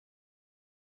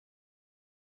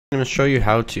I'm going to show you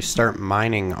how to start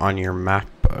mining on your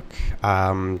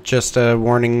MacBook. Just a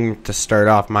warning to start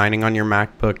off, mining on your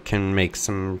MacBook can make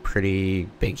some pretty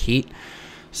big heat.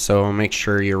 So make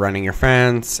sure you're running your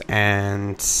fans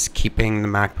and keeping the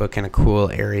MacBook in a cool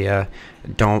area.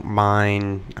 Don't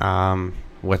mine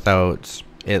without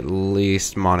at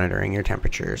least monitoring your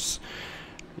temperatures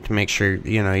to make sure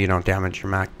you don't damage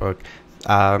your MacBook.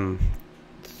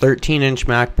 13-inch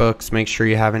MacBooks, make sure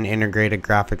you have an integrated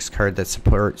graphics card that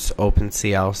supports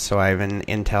OpenCL. So I have an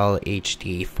Intel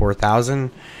HD 4000.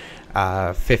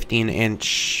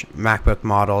 15-inch MacBook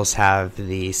models have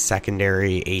the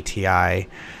secondary ATI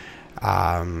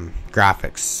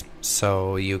graphics,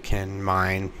 so you can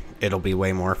mine. It'll be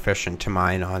way more efficient to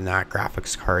mine on that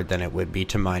graphics card than it would be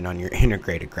to mine on your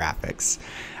integrated graphics.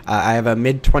 I have a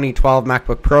mid-2012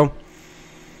 MacBook Pro.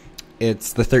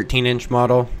 It's the 13-inch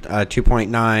model,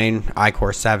 2.9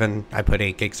 iCore 7. I put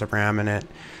 8 gigs of RAM in it.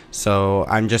 So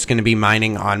I'm just going to be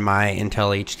mining on my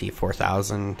Intel HD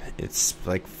 4000. It's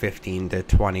like 15 to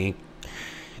 20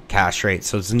 cache rate,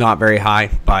 so it's not very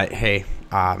high. But hey,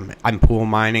 I'm pool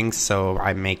mining, so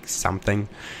I make something.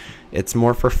 It's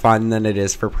more for fun than it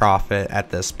is for profit at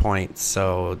this point.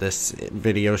 So this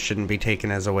video shouldn't be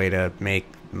taken as a way to make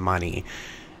money.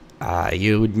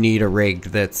 You would need a rig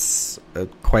that's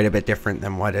quite a bit different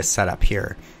than what is set up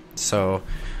here. So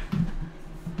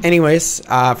anyways,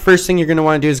 first thing you're going to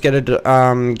want to do is get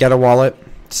a wallet.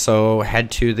 So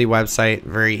head to the website,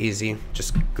 very easy,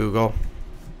 just Google,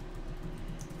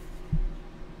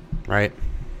 right?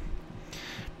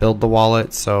 Build the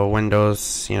wallet. So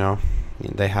Windows,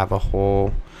 they have a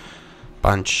whole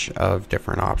bunch of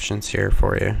different options here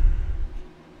for you.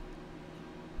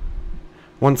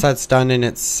 Once that's done and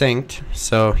it's synced,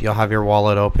 so you'll have your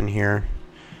wallet open here,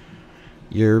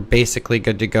 you're basically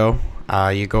good to go.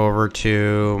 You go over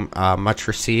to much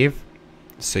receive,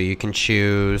 so you can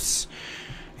choose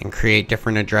and create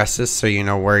different addresses so you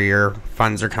know where your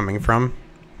funds are coming from.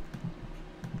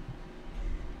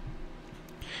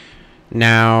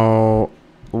 Now,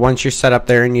 once you're set up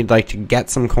there and you'd like to get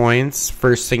some coins,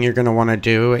 first thing you're going to want to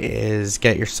do is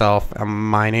get yourself a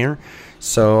miner.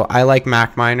 So I like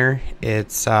MacMiner.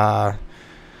 It's I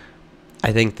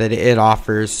think that it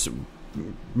offers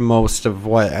most of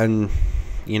what a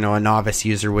novice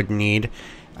user would need.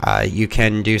 You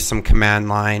can do some command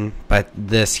line, but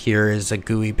this here is a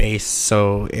GUI base,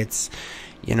 so it's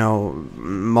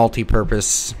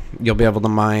multi-purpose. You'll be able to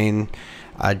mine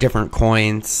different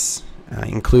coins,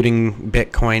 including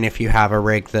Bitcoin if you have a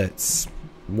rig that's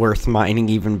worth mining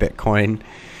even Bitcoin.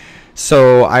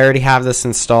 So I already have this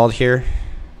installed here.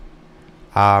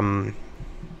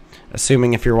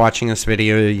 Assuming if you're watching this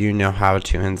video, you know how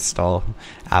to install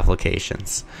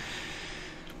applications.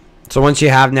 So once you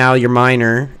have now your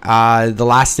miner, the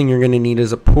last thing you're going to need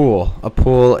is a pool. A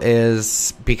pool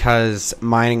is because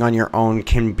mining on your own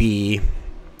can be,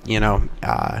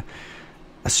 a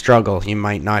struggle. You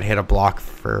might not hit a block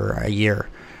for a year.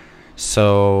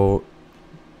 So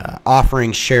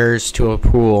offering shares to a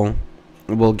pool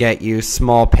will get you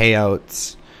small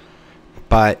payouts,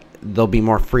 but they'll be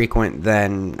more frequent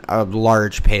than a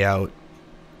large payout,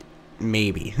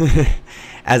 maybe.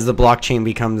 As the blockchain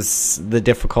becomes, the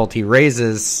difficulty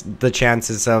raises, the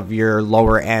chances of your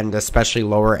lower end, especially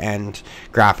lower end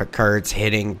graphic cards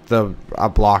hitting a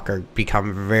block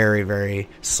become very, very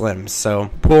slim. So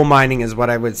pool mining is what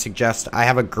I would suggest. I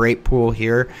have a great pool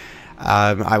here.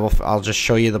 I'll just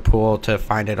show you the pool to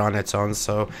find it on its own.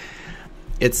 So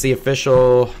it's the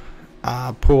official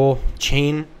pool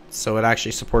chain, so it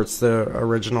actually supports the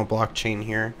original blockchain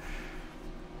here.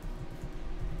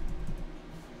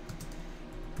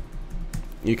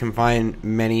 You can find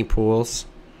many pools.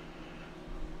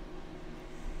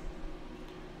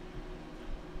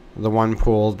 The one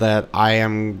pool that I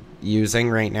am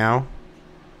using right now,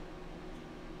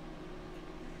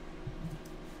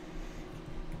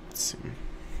 let's see,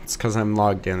 it's because I'm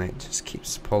logged in, it just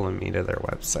keeps pulling me to their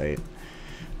website.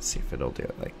 See if it'll do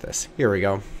it like this. Here we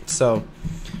go. So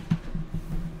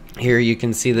here you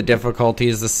can see the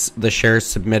difficulties, the shares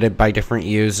submitted by different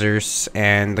users,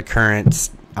 and the current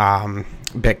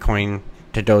Bitcoin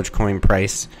to Dogecoin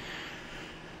price.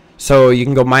 So you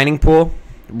can go mining pool.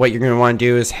 What you're going to want to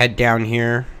do is head down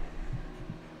here.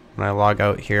 When I log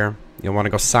out here, you'll want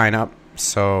to go sign up.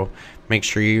 So make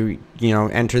sure you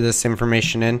enter this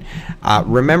information in.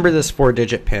 Remember this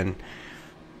 4-digit PIN.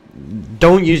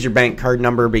 Don't use your bank card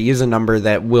number, but use a number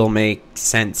that will make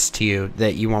sense to you,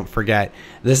 that you won't forget.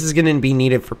 This is going to be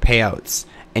needed for payouts,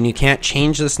 and you can't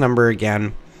change this number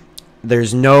again.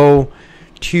 There's no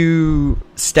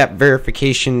two-step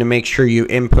verification to make sure you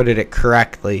inputted it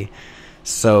correctly.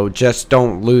 So just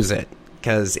don't lose it.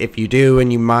 because if you do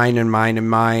and you mine and mine and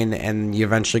mine and you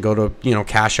eventually go to, you know,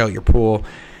 cash out your pool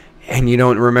and you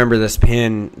don't remember this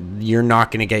pin, you're not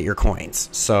going to get your coins.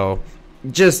 So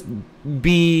just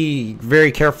be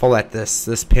very careful at this.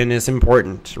 This pin is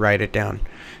important. Write it down.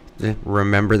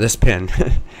 Remember this pin.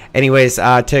 Anyways,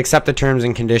 to accept the terms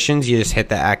and conditions, you just hit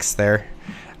the X there.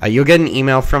 You'll get an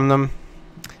email from them,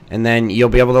 and then you'll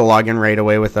be able to log in right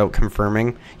away without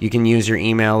confirming. You can use your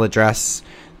email address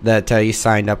that you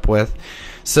signed up with.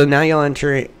 So now you'll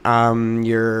enter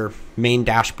your main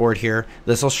dashboard here.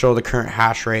 This will show the current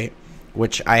hash rate,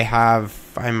 which I'm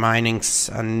mining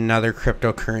another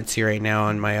cryptocurrency right now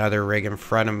on my other rig in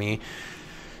front of me.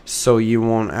 So you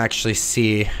won't actually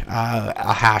see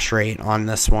a hash rate on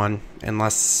this one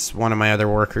unless one of my other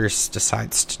workers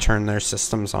decides to turn their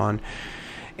systems on.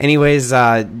 Anyways,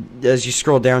 as you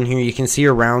scroll down here, you can see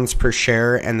your rounds per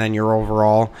share and then your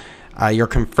overall, your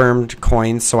confirmed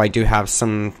coins. So I do have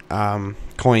some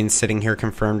coins sitting here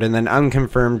confirmed, and then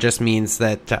unconfirmed just means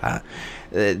that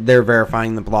they're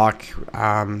verifying the block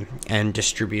and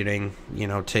distributing, you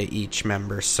know, to each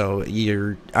member. So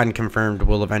your unconfirmed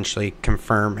will eventually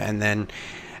confirm, and then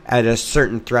at a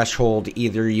certain threshold,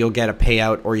 either you'll get a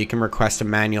payout or you can request a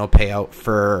manual payout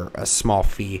for a small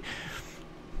fee.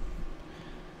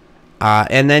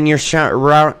 And then your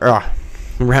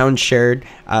round shared.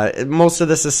 Most of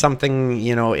this is something,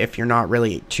 you know, if you're not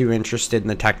really too interested in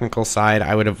the technical side,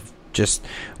 I would have just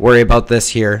worry about this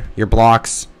here, your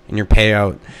blocks and your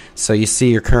payout. So you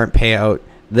see your current payout.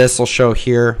 This will show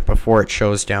here before it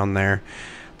shows down there.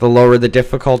 The lower the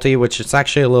difficulty, which is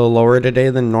actually a little lower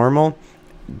today than normal,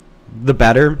 the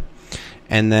better.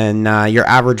 And then your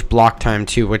average block time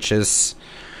too, which is,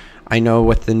 I know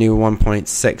with the new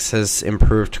 1.6 has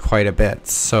improved quite a bit.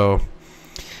 So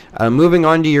moving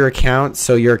on to your account.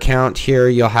 So your account here,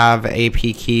 you'll have AP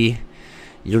key.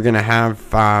 You're going to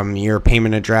have your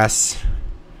payment address.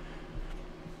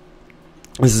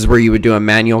 This is where you would do a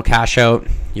manual cash out,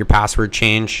 your password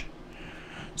change.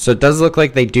 So it does look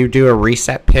like they do a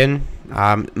reset pin.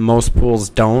 Most pools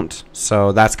don't,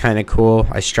 so that's kind of cool.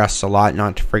 I stressed a lot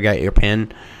not to forget your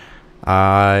pin.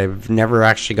 I've never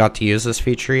actually got to use this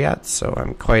feature yet, so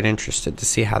I'm quite interested to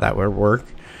see how that would work.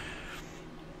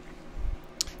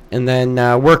 And then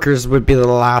workers would be the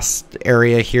last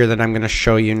area here that I'm going to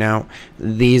show you now.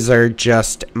 These are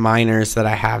just miners that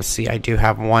I have. See, I do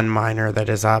have one miner that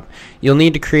is up. You'll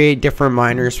need to create different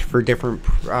miners for different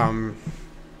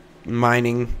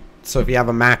mining. So if you have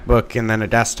a MacBook and then a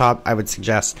desktop, I would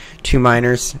suggest 2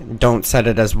 miners. Don't set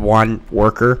it as one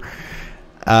worker.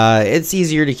 It's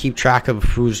easier to keep track of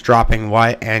who's dropping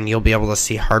what, and you'll be able to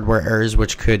see hardware errors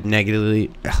which could negatively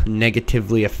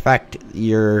affect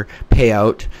your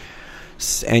payout,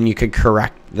 and you could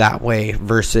correct that way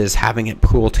versus having it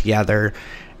pool together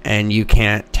and you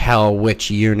can't tell which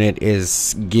unit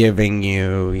is giving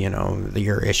you, you know,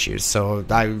 your issues. So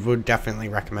I would definitely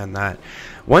recommend that.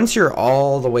 Once you're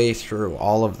all the way through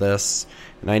all of this,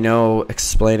 and I know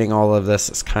explaining all of this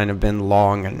has kind of been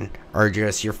long and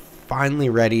arduous, you're finally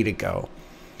ready to go.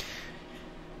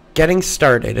 Getting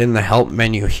started in the help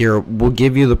menu here will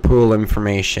give you the pool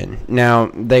information.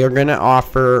 Now, they are going to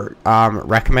offer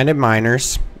recommended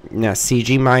miners. Now,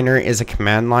 CG Miner is a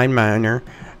command line miner.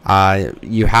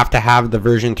 You have to have the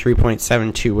version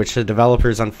 3.72, which the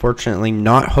developers unfortunately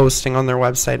not hosting on their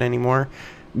website anymore.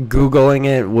 Googling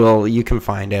it, you can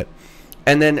find it.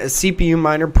 And then a CPU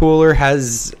miner pooler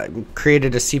has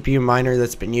created a CPU miner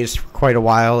that's been used for quite a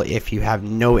while if you have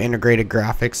no integrated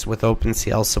graphics with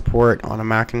OpenCL support on a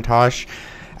Macintosh.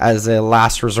 As a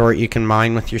last resort, you can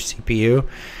mine with your CPU.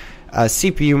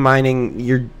 CPU mining,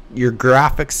 your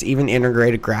graphics, even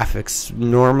integrated graphics,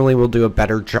 normally will do a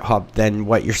better job than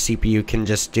what your CPU can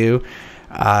just do.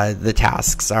 The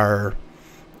tasks are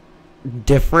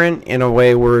different in a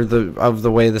way where the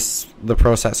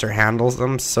processor handles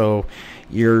them, so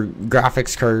your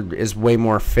graphics card is way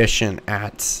more efficient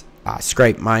at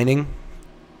scrape mining.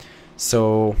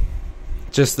 So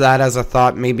just that as a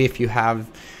thought, maybe if you have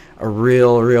a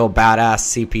real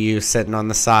badass CPU sitting on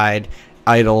the side,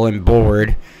 idle and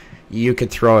bored, you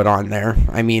could throw it on there.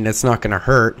 I mean, it's not going to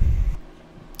hurt.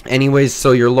 Anyways,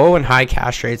 so your low and high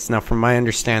cache rates, now from my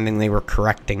understanding they were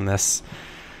correcting this.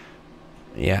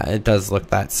 Yeah, it does look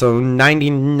that. So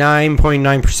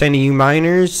 99.9% of you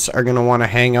miners are going to want to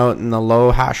hang out in the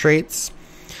low hash rates.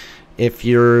 If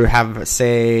you have,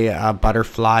 say, a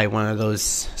butterfly, one of those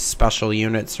special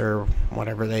units or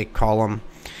whatever they call them,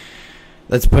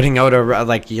 that's putting out a,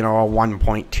 like, you know, a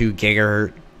 1.2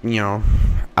 gigahertz, you know,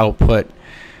 output,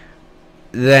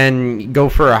 then go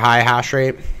for a high hash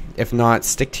rate. If not,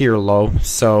 stick to your low.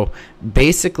 So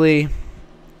basically,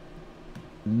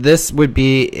 this would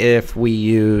be if we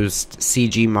used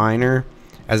CG Miner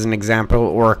as an example,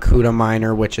 or a CUDA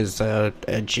miner, which is or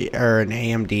an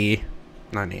AMD,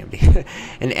 not an AMD,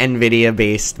 an NVIDIA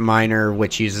based miner,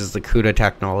 which uses the CUDA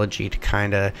technology to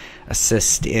kind of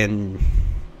assist in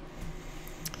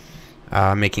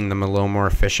making them a little more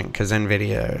efficient, because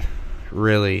NVIDIA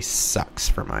really sucks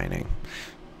for mining.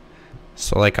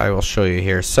 So like I will show you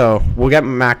here. So we'll get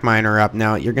MacMiner up.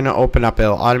 Now you're going to open up,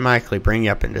 it'll automatically bring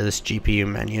you up into this GPU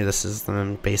menu. This is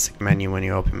the basic menu when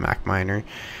you open MacMiner.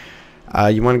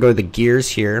 You want to go to the gears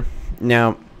here.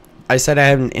 Now I said I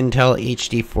have an Intel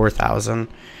HD 4000.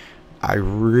 I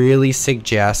really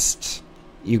suggest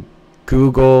you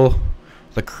Google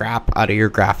the crap out of your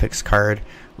graphics card.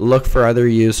 Look for other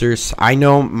users. I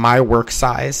know my work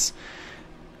size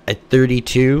at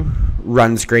 32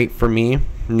 runs great for me.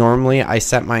 Normally I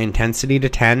set my intensity to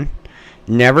 10,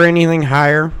 never anything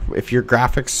higher. If you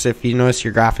notice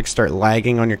your graphics start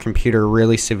lagging on your computer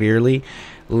really severely,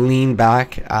 lean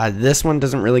back. This one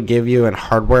doesn't really give you a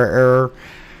hardware error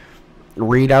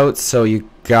readout, so you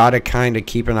gotta kind of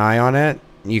keep an eye on it.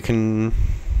 You can,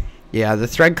 yeah, the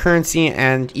thread currency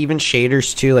and even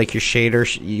shaders too, like your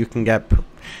shaders, you can get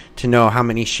to know how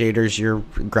many shaders your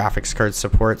graphics card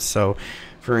supports. So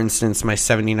for instance, my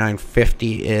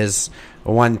 7950 is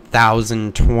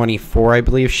 1024, I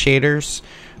believe, shaders,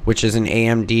 which is an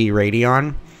AMD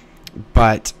Radeon,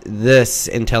 but this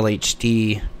Intel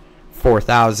HD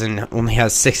 4000 only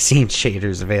has 16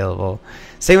 shaders available.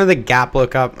 Same with the gap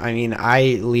lookup. I mean,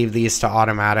 I leave these to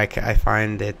automatic. I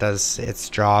find it does its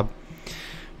job,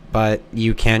 but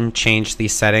you can change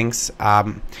these settings.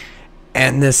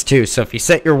 And this too. So if you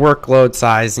set your workload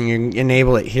size and you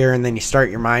enable it here, and then you start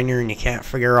your miner and you can't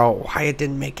figure out why it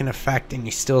didn't make an effect, and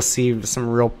you still see some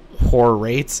real poor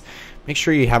rates, make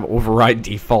sure you have override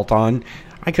default on.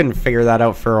 I couldn't figure that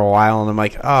out for a while, and I'm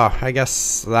like, oh, I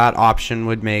guess that option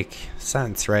would make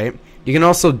sense, right? You can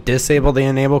also disable the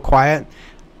enable quiet.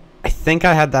 I think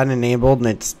I had that enabled, and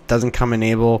it doesn't come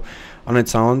enable on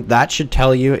its own. That should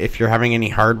tell you if you're having any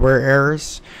hardware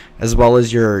errors, as well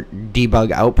as your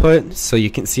debug output, so you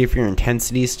can see if your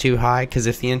intensity is too high. Because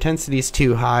if the intensity is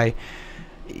too high,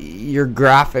 your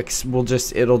graphics will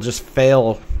it'll just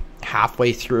fail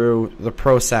halfway through the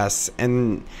process.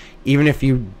 And even if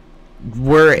you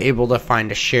were able to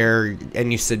find a share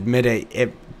and you submit it,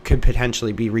 it could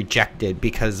potentially be rejected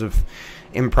because of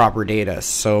improper data.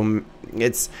 So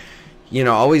it's, you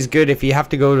know, always good if you have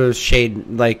to go to shade,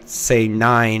 like say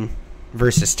 9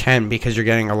 versus 10, because you're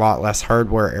getting a lot less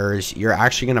hardware errors. You're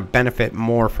actually going to benefit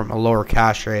more from a lower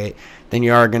cache rate than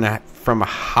you are going to from a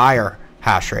higher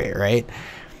hash rate, right?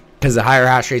 Because the higher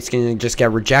hash rate's going to just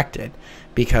get rejected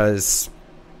because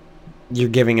you're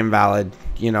giving invalid,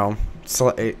 you know.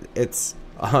 So it's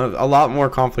a lot more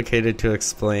complicated to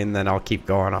explain than I'll keep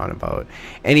going on about.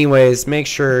 Anyways, make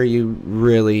sure you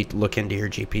really look into your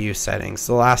GPU settings.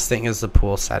 The last thing is the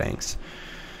pool settings.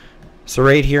 So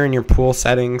right here in your pool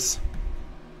settings,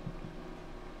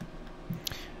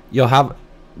 you'll have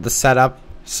the setup.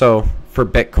 So for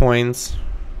Bitcoins,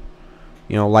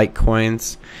 you know,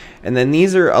 Litecoins, and then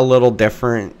these are a little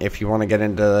different if you want to get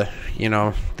into, you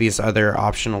know, these other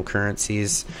optional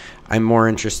currencies. I'm more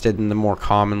interested in the more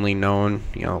commonly known,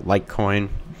 you know, Litecoin.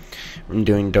 I'm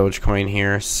doing Dogecoin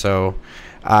here. So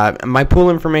my pool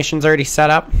information's already set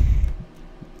up.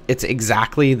 It's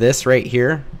exactly this right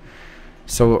here.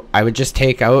 So I would just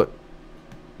take out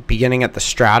beginning at the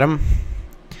stratum.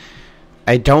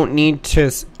 I don't need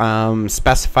to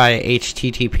specify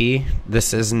HTTP.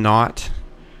 This is not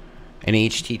an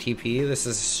HTTP. This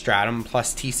is stratum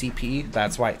plus TCP.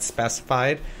 That's why it's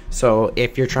specified. So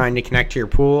if you're trying to connect to your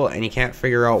pool and you can't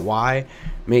figure out why,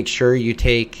 make sure you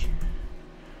take...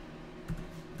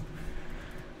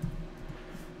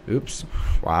 Oops.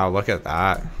 Wow, look at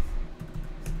that.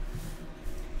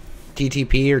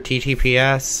 TTP or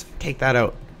TTPS. Take that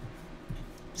out.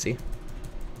 See?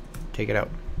 Take it out.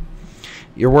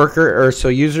 Your worker, or so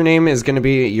username is going to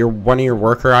be one of your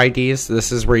worker IDs.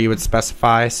 This is where you would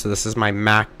specify. So this is my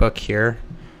MacBook here.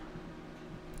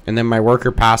 And then my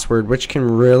worker password, which can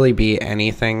really be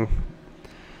anything.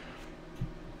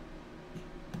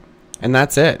 And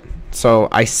that's it. So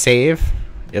I save.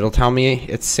 It'll tell me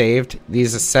it's saved.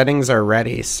 These settings are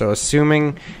ready. So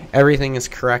assuming everything is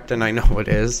correct, and I know it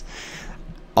is,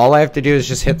 all I have to do is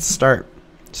just hit start.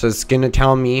 So it's going to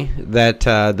tell me that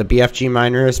the BFG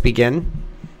miner is begin.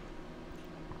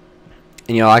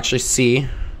 And you'll actually see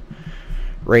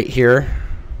right here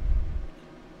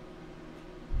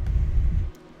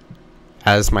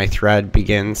as my thread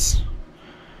begins.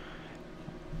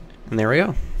 And there we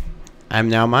go. I'm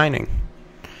now mining.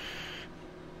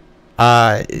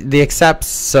 The accepts,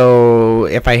 so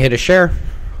if I hit a share,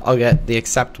 I'll get the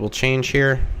accept will change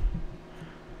here.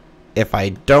 If I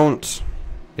don't,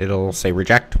 it'll say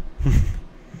reject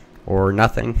or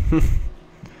nothing.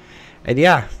 And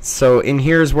yeah, so in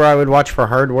here's where I would watch for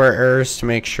hardware errors to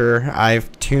make sure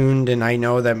I've tuned and I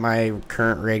know that my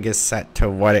current rig is set to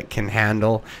what it can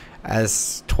handle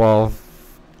as 12,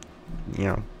 you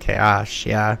know, gosh,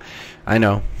 yeah, I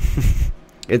know.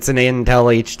 It's an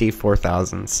Intel HD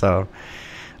 4000, so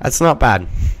that's not bad.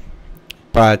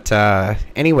 But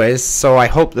anyways, so I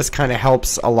hope this kind of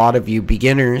helps a lot of you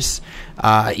beginners,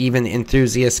 even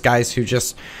enthusiast guys who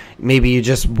just, maybe you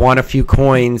just want a few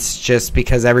coins just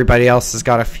because everybody else has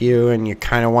got a few and you're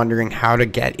kind of wondering how to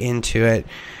get into it.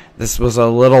 This was a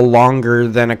little longer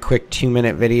than a quick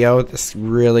 2-minute video. This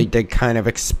really did kind of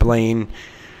explain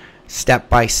step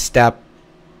by step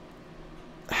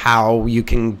how you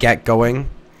can get going.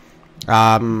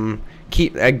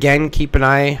 Keep an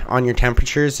eye on your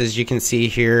temperatures. As you can see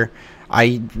here,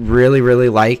 I really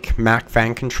like Mac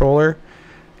fan controller,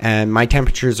 and my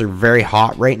temperatures are very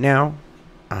hot right now,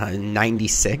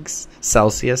 96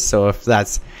 Celsius. So if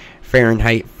that's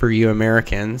Fahrenheit for you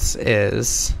Americans,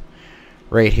 is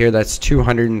right here, that's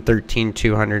 213,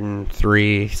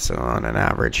 203, so on an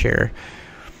average here.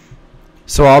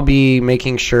 So I'll be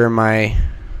making sure my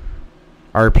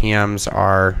RPMs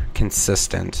are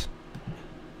consistent.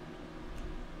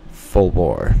 Full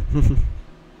bore.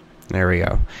 There we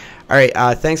go. Alright,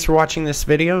 thanks for watching this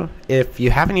video. If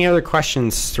you have any other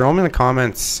questions, throw them in the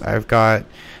comments. I've got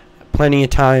plenty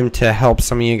of time to help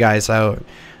some of you guys out.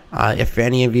 If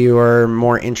any of you are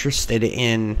more interested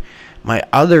in my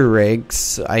other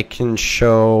rigs, I can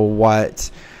show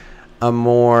what a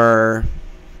more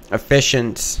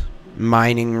efficient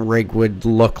mining rig would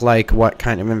look like, what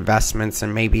kind of investments,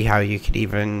 and maybe how you could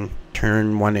even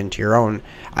turn one into your own.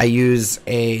 I use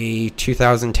a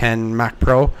 2010 Mac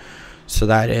Pro, so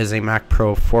that is a Mac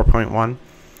Pro 4.1,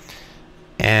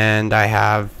 and I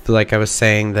have, like I was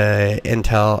saying, the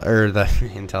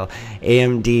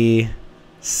AMD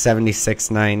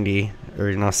 7690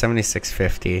 or no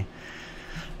 7650,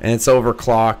 and it's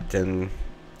overclocked, and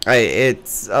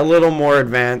it's a little more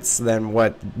advanced than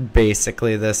what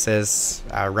basically this is,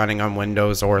 running on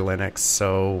Windows or Linux.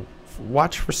 So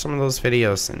watch for some of those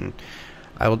videos, and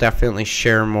I will definitely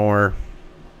share more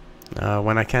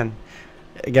when I can.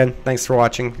 Again, thanks for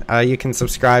watching. You can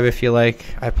subscribe if you like.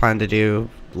 I plan to do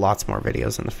lots more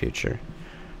videos in the future.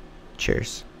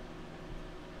 Cheers.